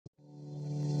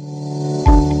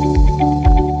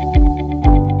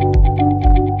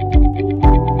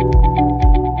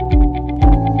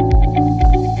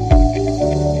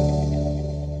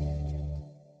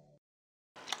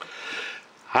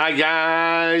Hi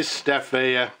guys, Steph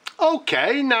here.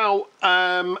 Okay, now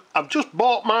I've just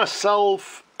bought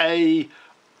myself a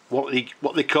what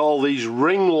they call these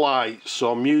ring lights,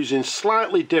 so I'm using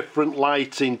slightly different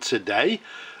lighting today,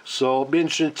 so it'll be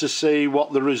interesting to see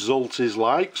what the result is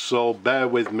like, so bear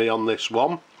with me on this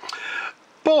one.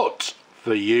 But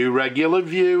for you regular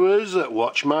viewers that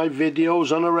watch my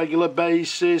videos on a regular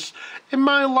basis, in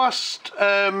my last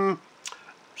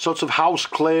sort of house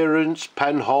clearance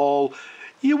pen haul,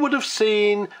 you would have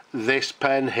seen this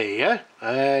pen here.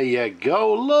 There you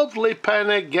go, lovely pen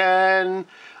again.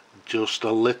 Just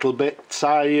a little bit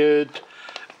tired,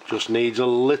 just needs a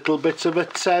little bit of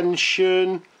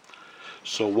attention.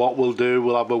 So what we'll do,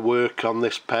 we'll have a work on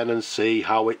this pen and see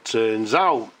how it turns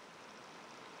out.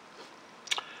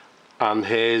 And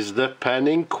here's the pen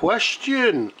in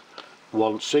question.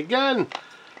 Once again,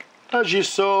 as you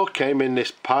saw, came in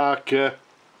this Parker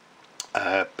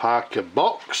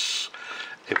box.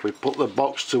 If we put the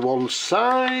box to one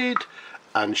side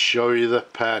and show you the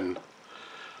pen,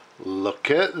 look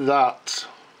at that.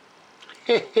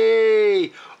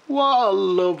 Hey, what a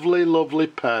lovely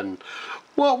pen.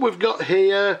 What we've got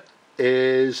here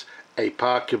is a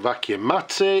Parker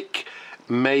Vacumatic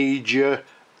Major,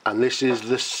 and this is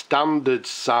the standard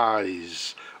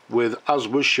size with, as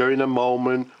we'll show in a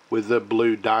moment, with the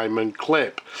blue diamond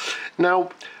clip.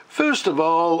 Now, first of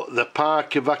all, the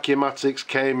Parker Vacumatics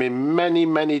came in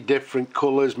many different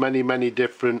colours, many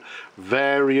different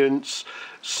variants.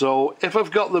 So if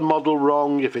I've got the model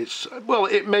wrong, if it's, well,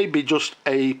 it may be just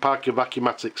a Parker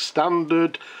Vacumatic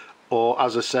Standard, or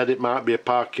as I said, it might be a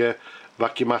Parker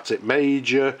Vacumatic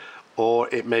Major, or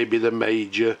it may be the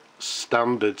Major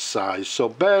Standard size. So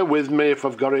bear with me if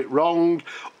I've got it wrong,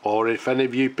 or if any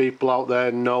of you people out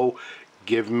there know,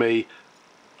 give me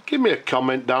a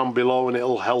comment down below and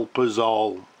it'll help us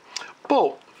all.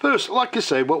 But first, like I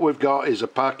say, what we've got is a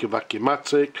Parker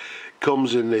Vacumatic.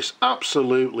 Comes in this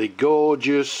absolutely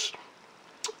gorgeous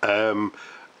golden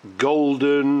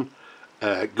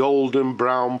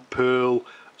brown pearl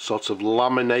sort of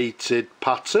laminated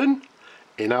pattern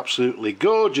in absolutely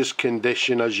gorgeous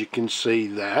condition, as you can see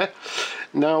there.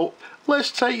 Now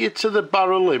let's take you to the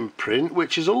barrel imprint,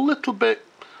 which is a little bit,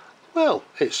 well,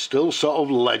 it's still sort of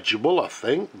legible, I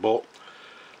think, but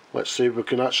let's see if we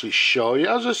can actually show you.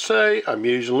 As I say, I'm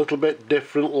using a little bit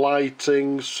different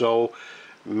lighting, so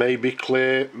maybe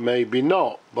clear, maybe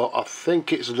not, but I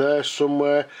think it's there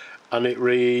somewhere, and it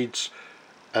reads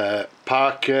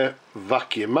Parker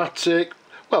Vacumatic.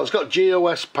 Well, it's got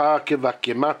GOS Parker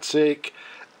Vacumatic,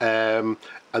 and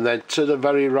then to the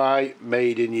very right,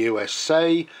 made in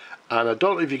USA, and I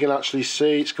don't know if you can actually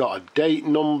see, it's got a date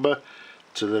number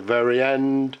to the very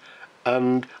end,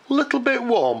 and a little bit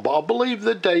warm, but I believe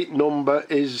the date number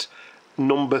is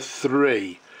number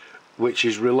 3, which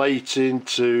is relating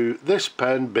to this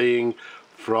pen being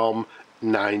from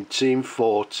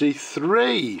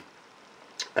 1943.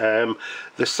 The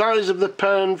size of the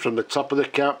pen from the top of the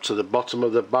cap to the bottom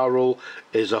of the barrel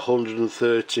is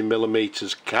 130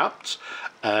 millimeters capped.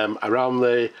 Around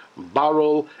the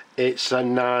barrel it's a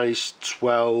nice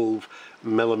 12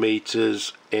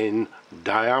 millimeters in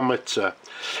diameter.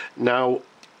 Now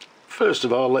first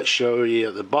of all, let's show you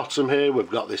at the bottom here, we've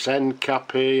got this end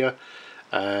cap here.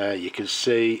 You can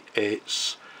see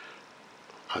it's,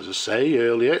 as I say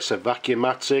earlier, it's a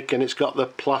Vacumatic, and it's got the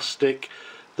plastic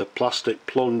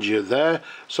plunger there,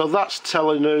 so that's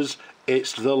telling us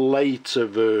it's the later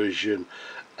version.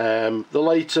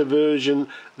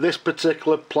 This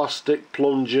particular plastic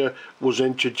plunger was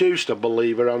introduced, I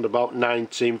believe, around about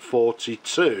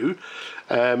 1942,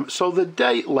 so the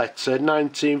date letter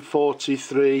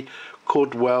 1943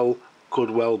 could well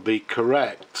be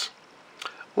correct.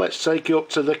 Let's take you up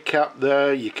to the cap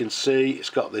there. You can see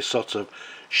it's got this sort of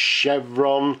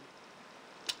chevron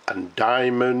and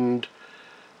diamond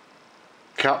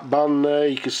cap band there.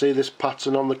 You can see this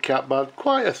pattern on the cap band,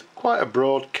 quite a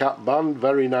broad cap band,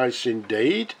 very nice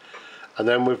indeed. And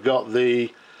then we've got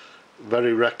the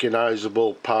very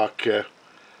recognizable Parker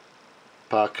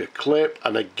clip,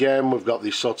 and again we've got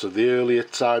the sort of the earlier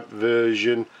type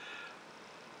version.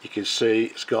 You can see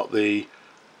it's got the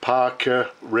Parker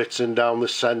written down the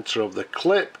center of the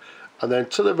clip, and then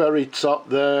to the very top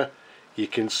there you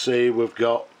can see we've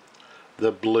got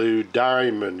the blue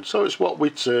diamond, so it's what we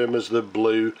term as the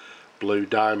blue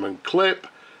diamond clip.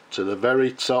 To the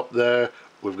very top there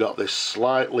we've got this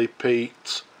slightly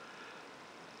peaked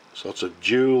sort of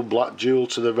black jewel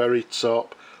to the very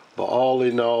top, but all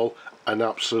in all an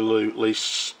absolutely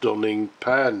stunning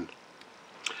pen.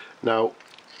 Now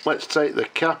let's take the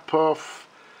cap off.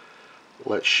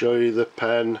 Let's show you the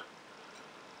pen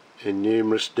in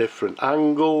numerous different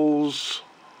angles.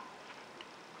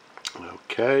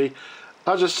 Okay,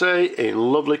 as I say,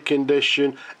 in lovely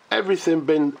condition.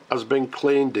 Everything has been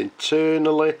cleaned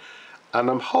internally, and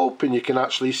I'm hoping you can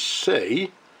actually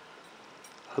see.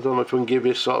 I don't know if we can give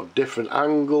you sort of different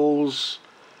angles,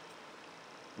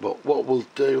 but what we'll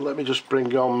do, let me just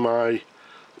bring on my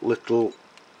little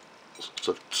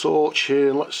sort of torch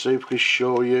here. Let's see if we can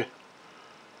show you.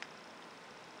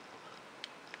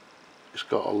 It's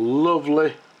got a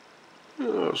lovely,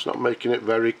 it's not making it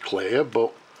very clear,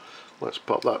 but let's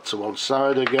pop that to one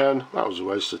side again. That was a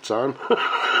waste of time.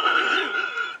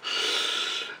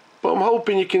 But I'm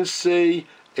hoping you can see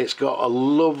it's got a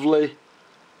lovely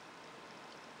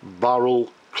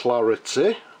barrel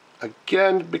clarity.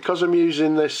 Again, because I'm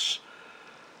using this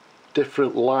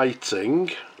different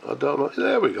lighting, I don't know,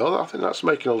 there we go, I think that's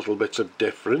making a little bit of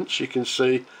difference. You can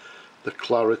see the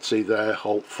clarity there,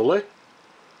 hopefully.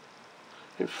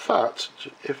 In fact,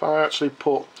 if I actually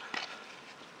put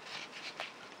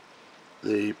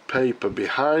the paper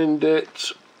behind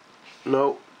it,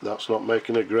 no, that's not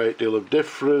making a great deal of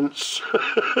difference.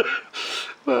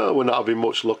 Well, we're not having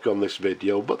much luck on this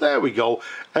video, but there we go.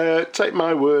 Take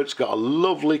my word, it's got a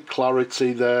lovely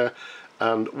clarity there,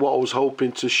 and what I was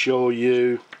hoping to show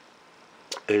you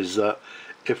is that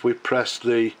if we press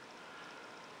the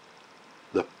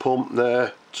pump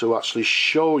there to actually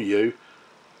show you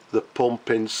the pump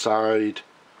inside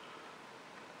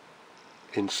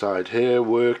here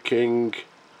working.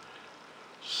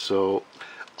 So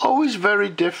always very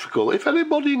difficult. If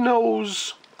anybody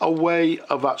knows a way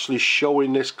of actually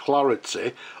showing this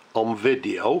clarity on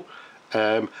video,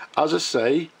 as I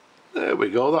say, there we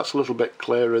go, that's a little bit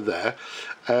clearer there.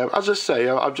 As I say,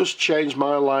 I've just changed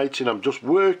my lighting. I'm just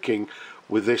working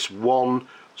with this one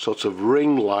sort of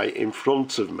ring light in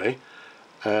front of me.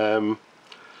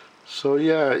 So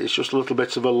yeah, it's just a little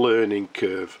bit of a learning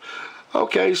curve.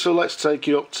 Okay, so let's take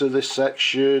you up to this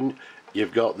section.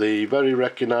 You've got the very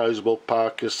recognisable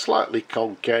Parker slightly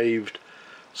concaved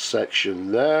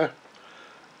section there,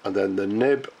 and then the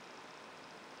nib.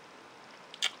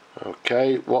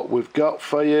 Okay, what we've got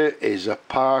for you is a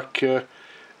Parker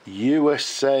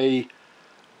USA,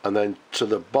 and then to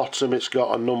the bottom it's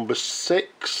got a number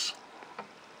 6.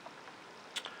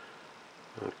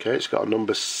 Okay, it's got a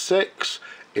number 6.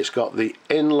 It's got the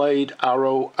inlaid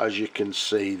arrow, as you can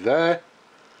see there.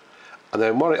 And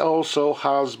then what it also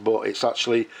has, but it's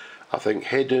actually, I think,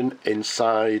 hidden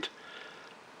inside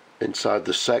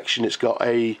the section, it's got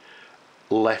a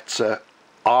letter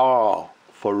R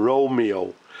for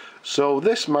Romeo. So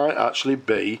this might actually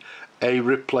be a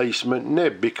replacement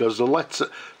nib, because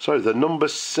the number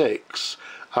 6,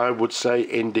 I would say,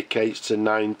 indicates to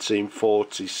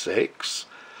 1946.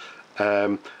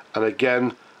 And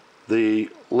again, the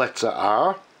letter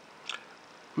R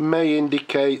may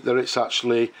indicate that it's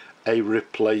actually a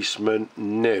replacement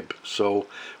nib. So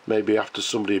maybe after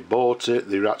somebody bought it,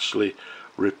 they actually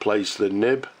replaced the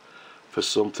nib for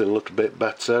something a little bit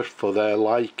better for their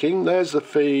liking. There's the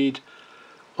feed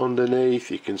underneath.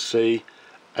 You can see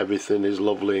everything is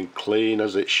lovely and clean,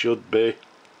 as it should be,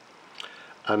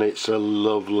 and it's a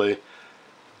lovely,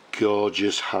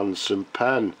 gorgeous, handsome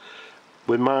pen.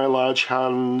 With my large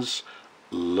hands,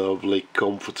 lovely,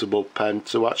 comfortable pen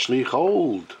to actually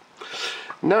hold.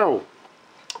 Now,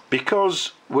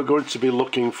 because we're going to be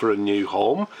looking for a new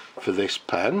home for this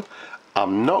pen,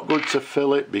 I'm not going to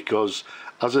fill it because,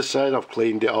 as I said, I've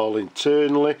cleaned it all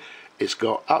internally. It's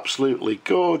got absolutely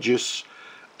gorgeous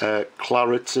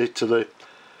clarity to the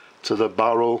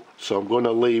barrel, so I'm going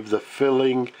to leave the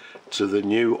filling to the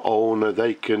new owner.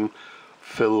 They can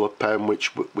fill the pen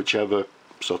whichever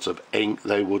sort of ink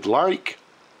they would like.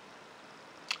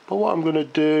 But what I'm going to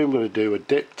do a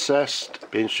dip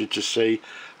test. Be interested to see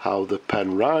how the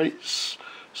pen writes.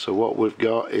 So what we've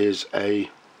got is a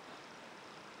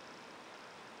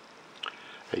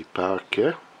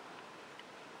Parker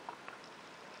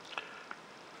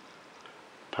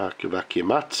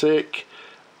Vacumatic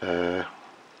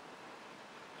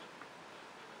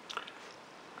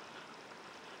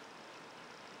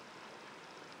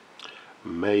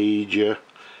Major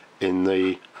in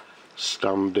the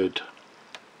standard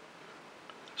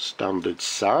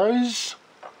size.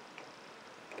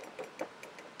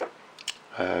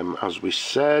 As we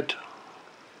said,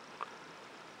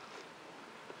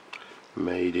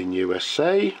 made in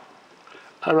USA,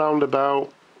 around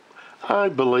about, I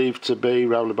believe to be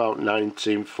around about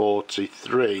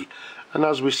 1943. And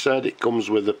as we said, it comes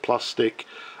with a plastic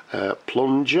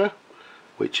plunger,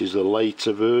 which is the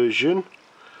later version.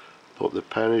 But the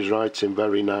pen is writing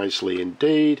very nicely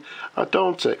indeed. I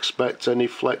don't expect any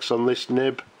flex on this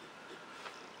nib.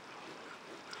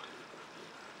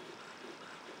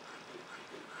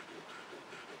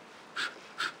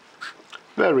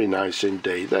 Very nice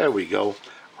indeed. There we go.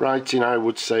 Writing, I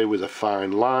would say, with a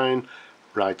fine line.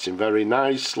 Writing very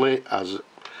nicely, as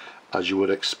you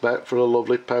would expect for a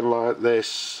lovely pen like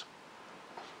this.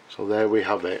 So there we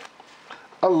have it.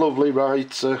 A lovely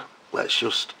writer. Let's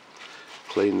just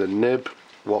clean the nib.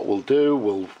 What we'll do,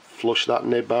 we'll flush that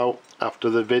nib out after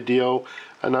the video,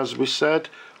 and as we said,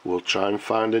 we'll try and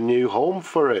find a new home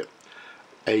for it.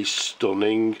 A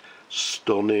stunning,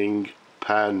 stunning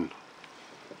pen.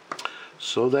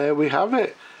 So there we have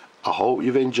it. I hope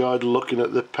you've enjoyed looking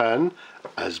at the pen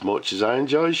as much as I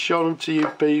enjoy showing them to you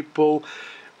people.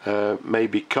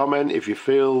 Maybe comment if you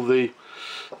feel the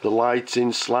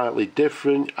lighting slightly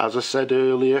different. As I said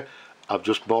earlier, I've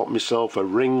just bought myself a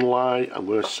ring light. I'm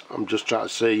just trying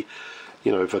to see,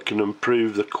 you know, if I can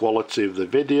improve the quality of the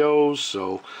videos.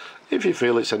 So if you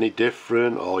feel it's any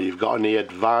different or you've got any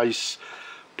advice,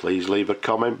 please leave a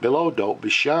comment below. Don't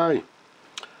be shy.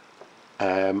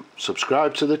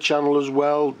 Subscribe to the channel as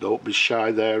well. Don't be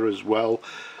shy there as well.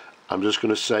 I'm just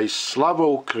going to say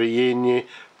Slavo Ukraini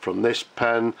from this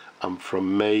pen, and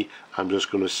from me I'm just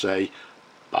going to say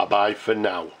bye bye for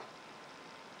now.